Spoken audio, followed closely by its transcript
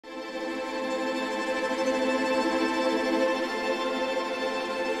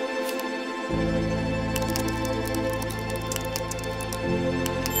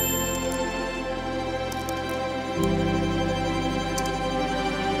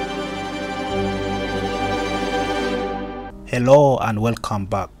Hello and welcome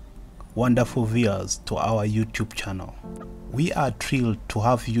back, wonderful viewers, to our YouTube channel. We are thrilled to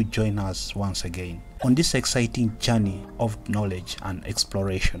have you join us once again on this exciting journey of knowledge and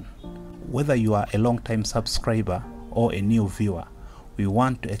exploration. Whether you are a long-time subscriber or a new viewer, we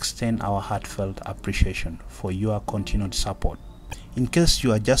want to extend our heartfelt appreciation for your continued support. In case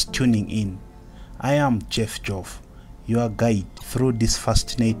you are just tuning in, I am Jeff Joff, your guide through this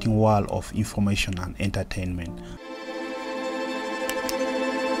fascinating world of information and entertainment.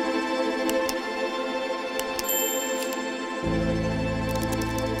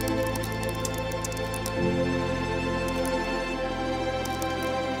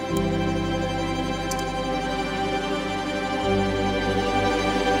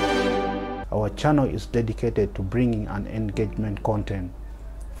 Our channel is dedicated to bringing an engagement content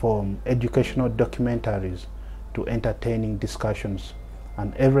from educational documentaries to entertaining discussions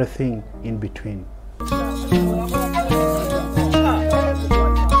and everything in between.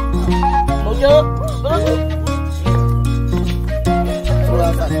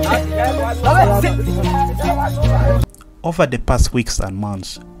 Over the past weeks and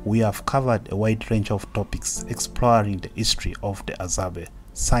months, we have covered a wide range of topics exploring the history of the Azabe,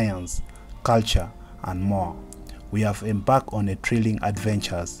 science, culture, and more. We have embarked on a thrilling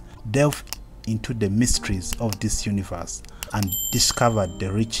adventures, delved into the mysteries of this universe, and discovered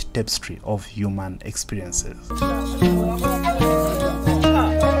the rich tapestry of human experiences.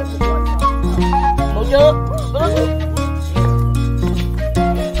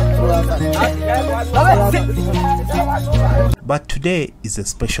 But today is a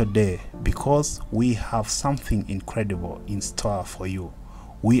special day because we have something incredible in store for you.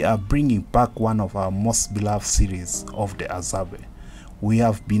 We are bringing back one of our most beloved series of the Azabe. We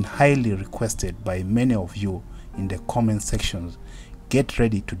have been highly requested by many of you in the comment sections. Get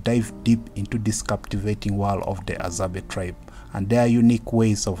ready to dive deep into this captivating world of the Azabe tribe and their unique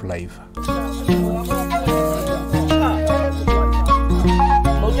ways of life.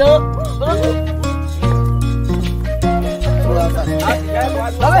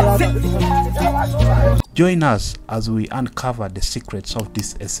 Join us as we uncover the secrets of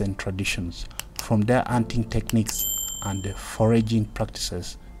these ancient traditions, from their hunting techniques and the foraging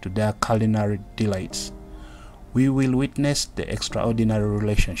practices to their culinary delights. We will witness the extraordinary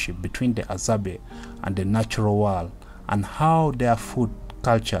relationship between the Azabe and the natural world, and how their food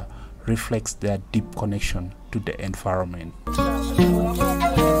culture reflects their deep connection to the environment.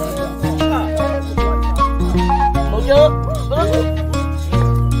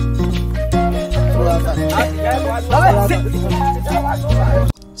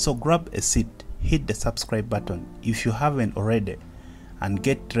 So grab a seat, hit the subscribe button if you haven't already, and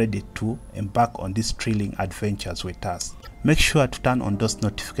get ready to embark on these thrilling adventures with us. Make sure to turn on those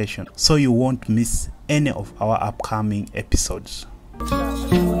notifications so you won't miss any of our upcoming episodes.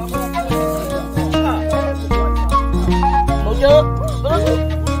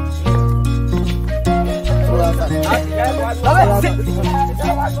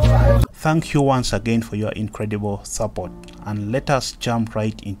 Thank you once again for your incredible support, and let us jump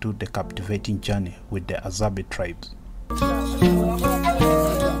right into the captivating journey with the Azabe tribes.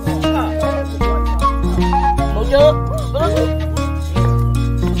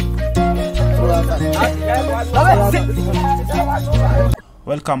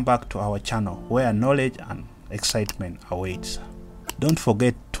 Welcome back to our channel where knowledge and excitement awaits. Don't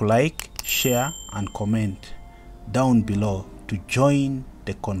forget to like, share, and comment down below to join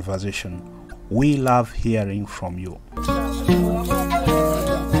the conversation. We love hearing from you.